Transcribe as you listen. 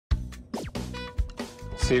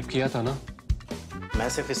Save किया था ना? मैं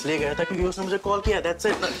सिर्फ इसलिए गया था क्योंकि उसने मुझे कॉल किया, that's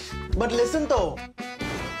it. But listen तो.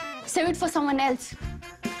 Save it for someone else.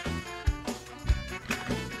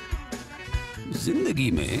 जिंदगी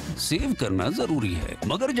में सेव करना जरूरी है,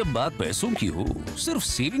 मगर जब बात पैसों की हो, सिर्फ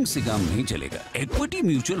सेविंग से काम नहीं चलेगा। इक्विटी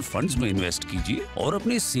म्यूचुअल फंड्स में इन्वेस्ट कीजिए और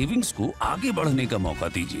अपने सेविंग्स को आगे बढ़ने का मौका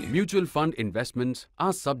दीजिए। Mutual fund investments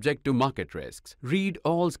are subject to market risks. Read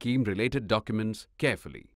all scheme-related documents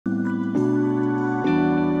carefully.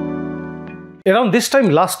 Around this time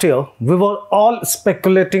last year, we were all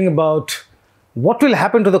speculating about what will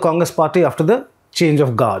happen to the Congress party after the change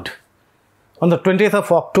of guard. On the 20th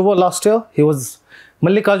of October last year,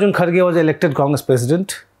 Mallikarjun Kharge was elected Congress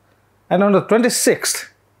president. And on the 26th,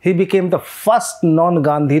 he became the first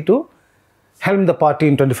non-Gandhi to helm the party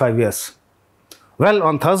in 25 years. Well,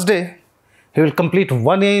 on Thursday, he will complete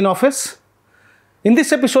 1 year in office. In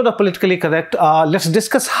this episode of Politically Correct, let's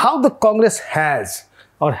discuss how the Congress has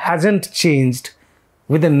or hasn't changed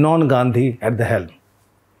with a non-Gandhi at the helm.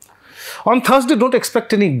 On Thursday, don't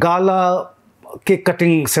expect any gala cake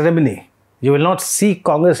cutting ceremony. You will not see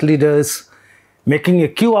Congress leaders making a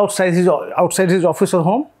queue outside his office or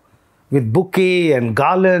home with bouquet and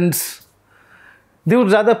garlands. They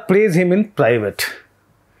would rather praise him in private.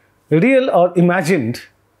 Real or imagined,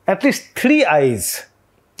 at least 3 eyes,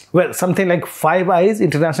 well, something like 5 eyes,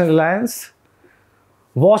 International Alliance,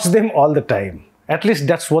 watch them all the time. At least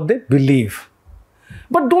that's what they believe.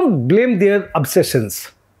 But don't blame their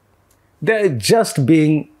obsessions. They're just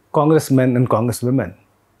being congressmen and congresswomen.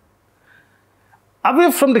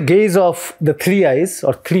 Away from the gaze of the 3 eyes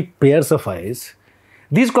or 3 pairs of eyes,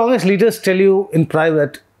 these Congress leaders tell you in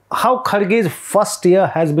private how Kharge's first year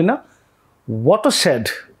has been a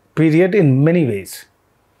watershed period in many ways.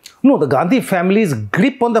 No, the Gandhi family's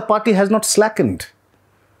grip on the party has not slackened.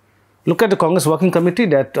 Look at the Congress Working Committee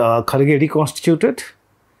that Kharge reconstituted.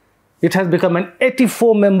 It has become an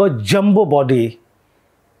 84-member jumbo body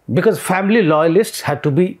because family loyalists had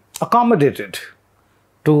to be accommodated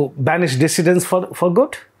to banish dissidents for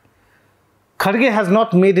good. Kharge has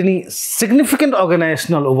not made any significant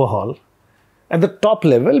organizational overhaul at the top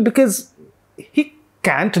level because he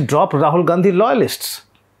can't drop Rahul Gandhi loyalists.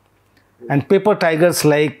 And paper tigers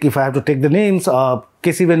like, if I have to take the names,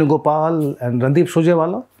 K.C. Venugopal and Randeep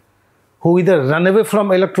Surjewala, who either run away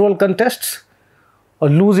from electoral contests or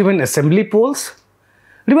lose even assembly polls.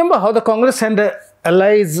 Remember how the Congress and the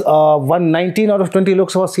allies won 19 out of 20 Lok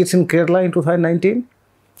Sabha seats in Kerala in 2019?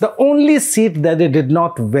 The only seat that they did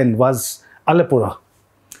not win was Alapura,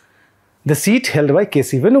 the seat held by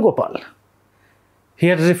K.C. Venugopal. He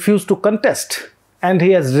had refused to contest and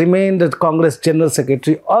he has remained the Congress General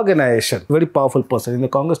Secretary organization, very powerful person in the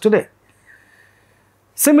Congress today.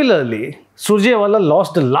 Similarly, Surjewala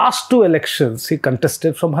lost the last 2 elections he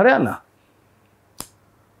contested from Haryana.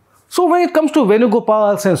 So when it comes to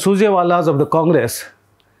Venugopals and Surjewalas of the Congress,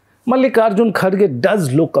 Mallikarjun Kharge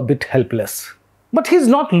does look a bit helpless. But he's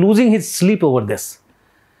not losing his sleep over this.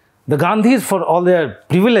 The Gandhis, for all their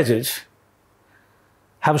privileges,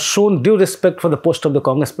 have shown due respect for the post of the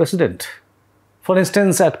Congress president. For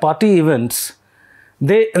instance, at party events,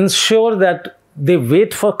 they ensure that they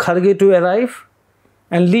wait for Kharge to arrive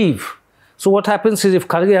and leave. So what happens is if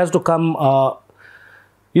Kharge has to come,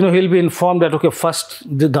 he'll be informed that, okay, first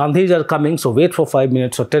the Gandhis are coming, so wait for 5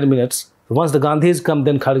 minutes or 10 minutes. Once the Gandhis come,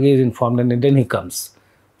 then Kharge is informed and then he comes.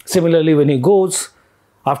 Similarly, when he goes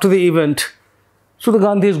after the event, so the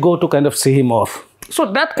Gandhis go to kind of see him off.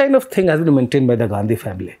 So that kind of thing has been maintained by the Gandhi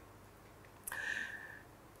family.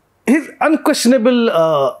 His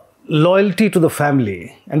unquestionable loyalty to the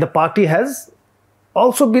family and the party has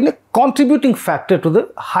also been a contributing factor to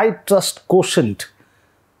the high trust quotient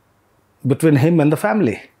between him and the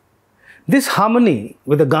family. This harmony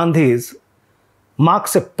with the Gandhis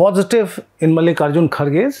marks a positive in Mallikarjun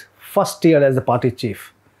Kharge's first year as the party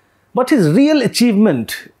chief. But his real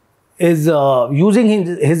achievement is using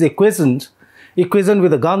his equation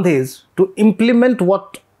with the Gandhis to implement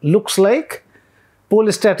what looks like poll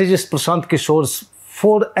strategist Prashant Kishor's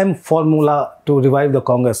 4M formula to revive the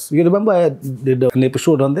Congress. You remember I did an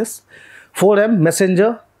episode on this? 4M,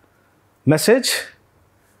 messenger, message,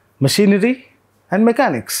 machinery and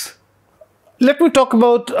mechanics. Let me talk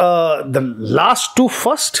about the last 2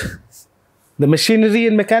 first. The machinery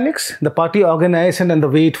and mechanics, the party organization and the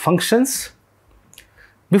way it functions.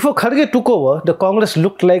 Before Kharge took over, the Congress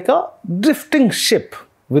looked like a drifting ship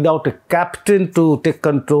without a captain to take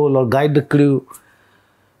control or guide the crew.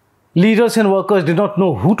 Leaders and workers did not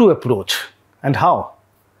know who to approach and how.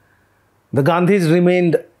 The Gandhis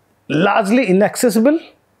remained largely inaccessible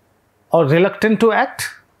or reluctant to act,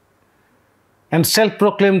 and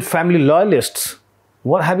self-proclaimed family loyalists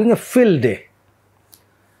were having a field day.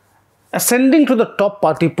 Ascending to the top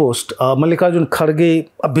party post, Mallikarjun Kharge,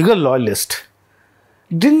 a bigger loyalist,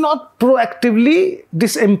 did not proactively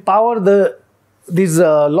disempower these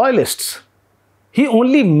loyalists. He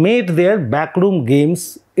only made their backroom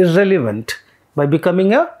games irrelevant by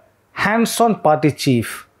becoming a hands-on party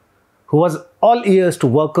chief who was all ears to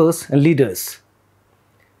workers and leaders.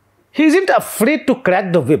 He isn't afraid to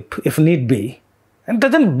crack the whip if need be and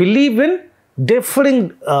doesn't believe in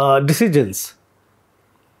deferring decisions.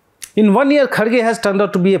 In 1 year, Kharge has turned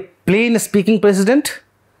out to be a plain-speaking president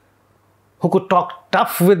who could talk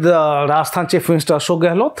tough with Rajasthan Chief Minister Ashok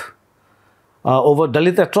Gehlot over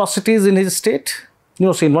Dalit atrocities in his state.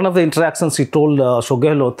 So in one of the interactions, he told Ashok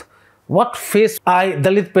Gehlot, "What face I,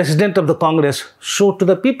 Dalit President of the Congress, show to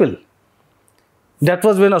the people?" That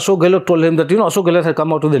was when Ashok Gehlot told him that, Ashok Gehlot had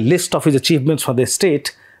come out with a list of his achievements for the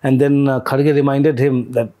state, and then Kharge reminded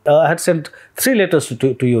him that I had sent 3 letters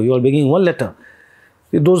to you. You are bringing 1 letter.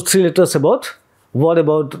 Those 3 letters were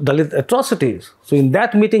about Dalit atrocities. So in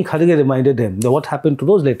that meeting, Kharge reminded him that what happened to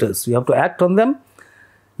those letters. You have to act on them,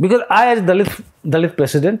 because I, as Dalit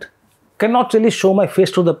president, cannot really show my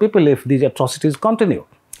face to the people if these atrocities continue.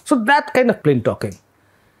 So that kind of plain talking.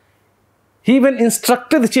 He even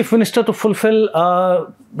instructed the chief minister to fulfill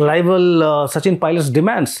rival Sachin Pilot's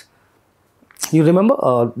demands. You remember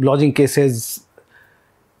lodging cases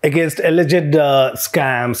against alleged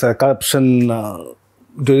scams, corruption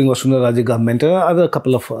during Vasundhara Raje government, and a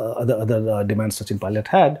couple of other demands Sachin Pilot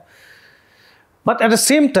had. But at the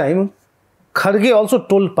same time, Kharge also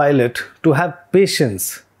told Pilot to have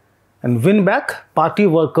patience and win back party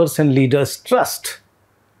workers and leaders' trust.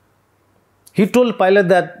 He told Pilot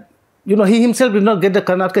that, he himself did not get the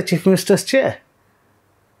Karnataka Chief Minister's chair,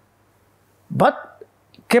 but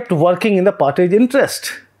kept working in the party's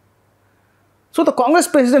interest. So the Congress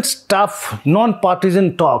president's tough,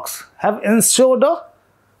 non-partisan talks have ensured a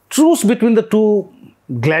truce between the two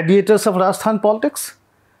gladiators of Rajasthan politics.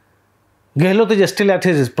 Gehlot is still at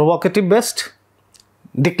his provocative best,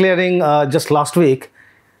 declaring just last week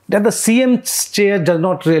that the CM's chair does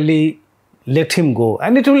not really let him go,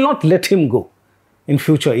 and it will not let him go in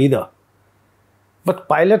future either. But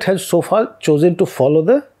Pilot has so far chosen to follow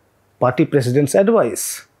the party president's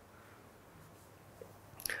advice.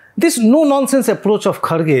 This no-nonsense approach of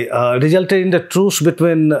Kharge resulted in the truce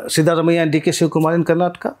between Siddaramaiah and DK Shivkumar in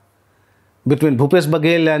Karnataka, between Bhupesh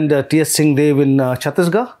Baghel and T.S. Singh Dev in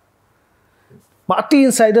Chhattisgarh. Party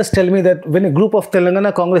insiders tell me that when a group of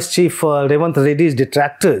Telangana Congress chief Revanth Reddy's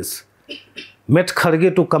detractors met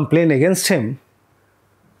Kharge to complain against him,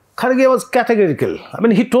 Kharge was categorical.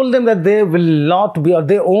 He told them that there will not be, or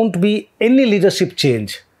there won't be any leadership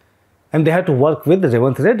change, and they had to work with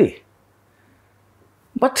Revanth Reddy.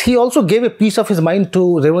 But he also gave a piece of his mind to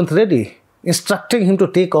Revanth Reddy, instructing him to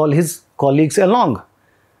take all his colleagues along.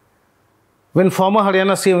 When former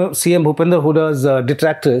Haryana CM Bhupender Huda's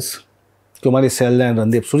detractors, Kumari Sel and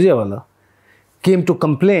Randeep Surjewala, came to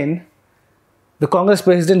complain, the Congress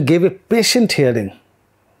president gave a patient hearing,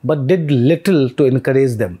 but did little to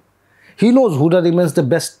encourage them. He knows Huda remains the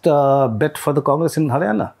best bet for the Congress in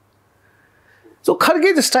Haryana. So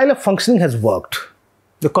Kharge's style of functioning has worked.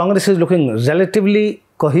 The Congress is looking relatively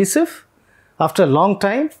cohesive after a long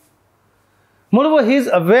time. Moreover, he is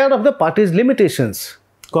aware of the party's limitations.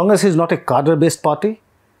 Congress is not a cadre-based party.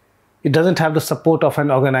 It doesn't have the support of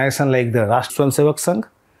an organization like the Rashtra Swayamsevak Sangh,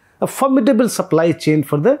 a formidable supply chain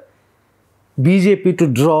for the BJP to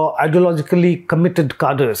draw ideologically committed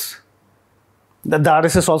cadres. The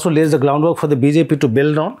RSS also lays the groundwork for the BJP to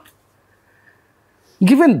build on.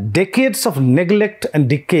 Given decades of neglect and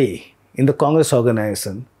decay in the Congress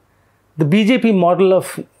organization, the BJP model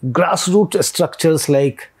of grassroots structures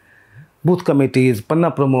like booth committees, Panna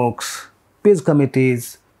Pramukhs, page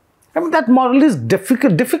committees, that model is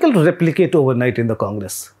difficult to replicate overnight in the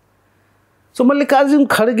Congress. So Mallikarjun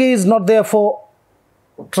Kharge is not therefore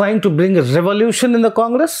trying to bring a revolution in the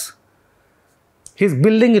Congress. He's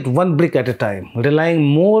building it one brick at a time, relying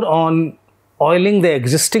more on oiling the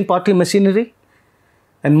existing party machinery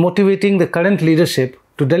and motivating the current leadership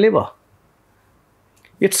to deliver.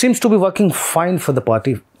 It seems to be working fine for the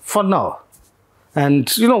party for now. And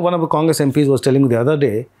one of the Congress MPs was telling me the other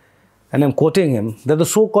day, and I'm quoting him, that the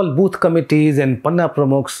so-called booth committees and Panna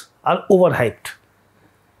Pramukhs are overhyped.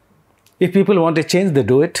 If people want a change, they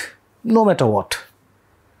do it, no matter what.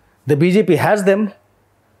 The BJP has them,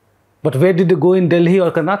 but where did they go in Delhi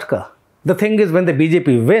or Karnataka? The thing is, when the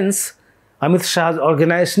BJP wins, Amit Shah's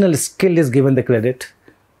organizational skill is given the credit,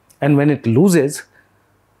 and when it loses,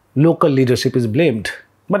 local leadership is blamed.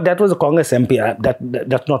 But that was a Congress MP,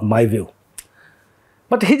 that's not my view.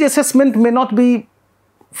 But his assessment may not be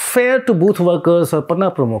fair to booth workers or panna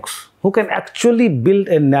pramukhs who can actually build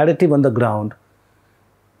a narrative on the ground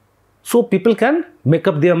so people can make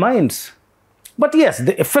up their minds. But yes,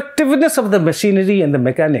 the effectiveness of the machinery and the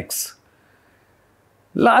mechanics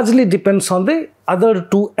largely depends on the other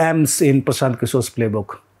two M's in Prashant Kishor's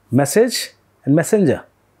playbook, message and messenger.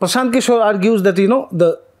 Prashant Kishor argues that,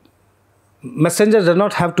 the messenger does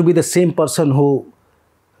not have to be the same person who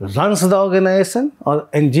runs the organization or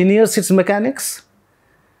engineers its mechanics.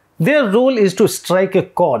 Their role is to strike a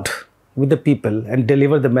chord with the people and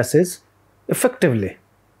deliver the message effectively.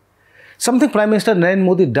 Something Prime Minister Narendra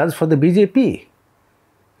Modi does for the BJP,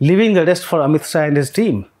 leaving the rest for Amit Shah and his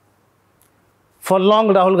team. For long,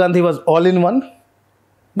 Rahul Gandhi was all in one.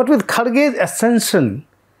 But with Kharge's ascension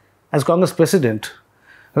as Congress president,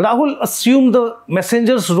 Rahul assumed the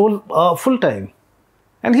messenger's role full time.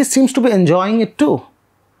 And he seems to be enjoying it too.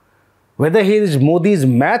 Whether he is Modi's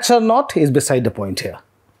match or not is beside the point here.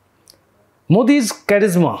 Modi's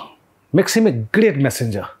charisma makes him a great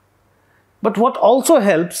messenger. But what also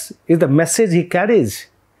helps is the message he carries.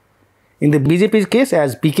 In the BJP's case,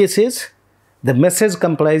 as PK says, the message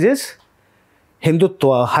comprises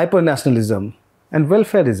Hindutva, hyper-nationalism and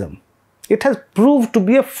welfareism. It has proved to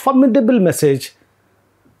be a formidable message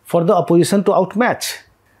for the opposition to outmatch.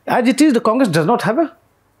 As it is, the Congress does not have a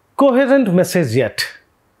coherent message yet.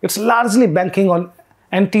 It's largely banking on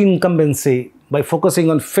anti-incumbency by focusing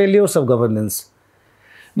on failures of governance.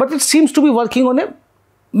 But it seems to be working on a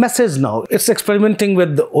message now. It's experimenting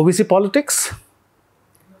with the OBC politics.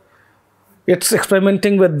 It's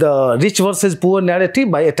experimenting with the rich versus poor narrative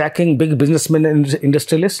by attacking big businessmen and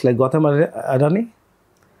industrialists like Gautam Adani.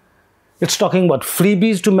 It's talking about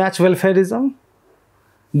freebies to match welfareism.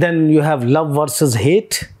 Then you have love versus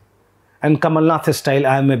hate and Kamal Nath style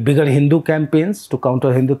I am a bigger Hindu campaigns to counter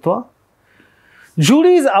Hindutva.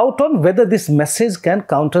 Jury is out on whether this message can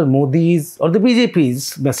counter Modi's or the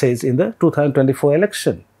BJP's message in the 2024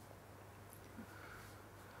 election.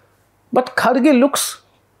 But Kharge looks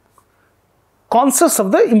conscious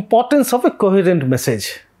of the importance of a coherent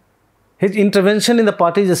message. His intervention in the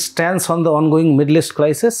party's stance on the ongoing Middle East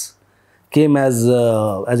crisis came as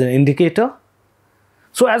an indicator.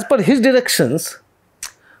 So as per his directions,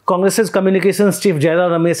 Congress's communications chief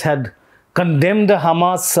Jairam Ramesh had condemned the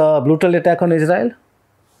Hamas brutal attack on Israel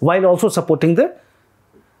while also supporting the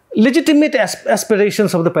legitimate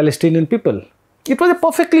aspirations of the Palestinian people. It was a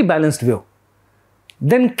perfectly balanced view.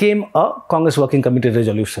 Then came a Congress Working Committee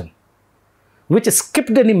resolution which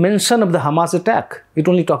skipped any mention of the Hamas attack. It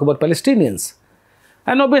only talked about Palestinians.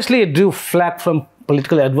 And obviously it drew flack from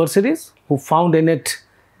political adversaries who found in it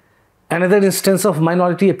another instance of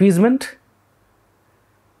minority appeasement.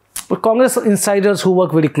 But Congress insiders who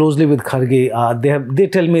work very closely with Kharge, they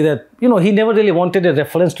tell me that, he never really wanted a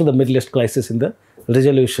reference to the Middle East crisis in the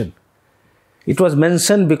resolution. It was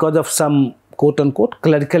mentioned because of some quote-unquote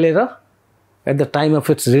clerical error at the time of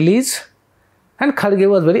its release, and Kharge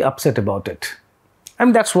was very upset about it.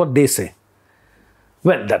 And that's what they say.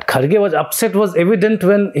 Well, that Kharge was upset was evident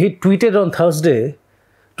when he tweeted on Thursday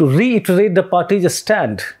to reiterate the party's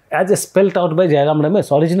stand as spelled out by Jairam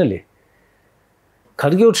Ramesh originally.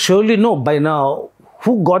 Kharge would surely know by now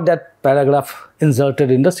who got that paragraph inserted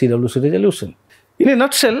in the CWC resolution. In a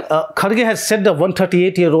nutshell, Kharge has set the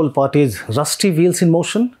 138-year-old party's rusty wheels in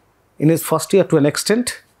motion in his first year to an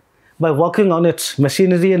extent by working on its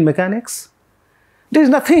machinery and mechanics. There is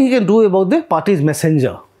nothing he can do about the party's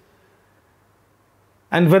messenger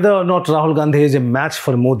and whether or not Rahul Gandhi is a match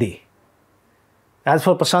for Modi. As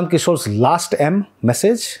for Prashant Kishor's last M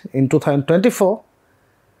message in 2024,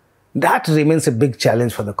 that remains a big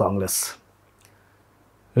challenge for the Congress.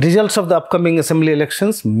 Results of the upcoming assembly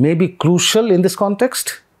elections may be crucial in this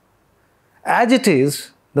context. As it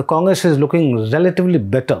is, the Congress is looking relatively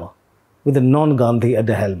better with the non-Gandhi at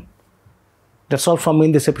the helm. That's all from me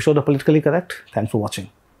in this episode of Politically Correct. Thanks for watching.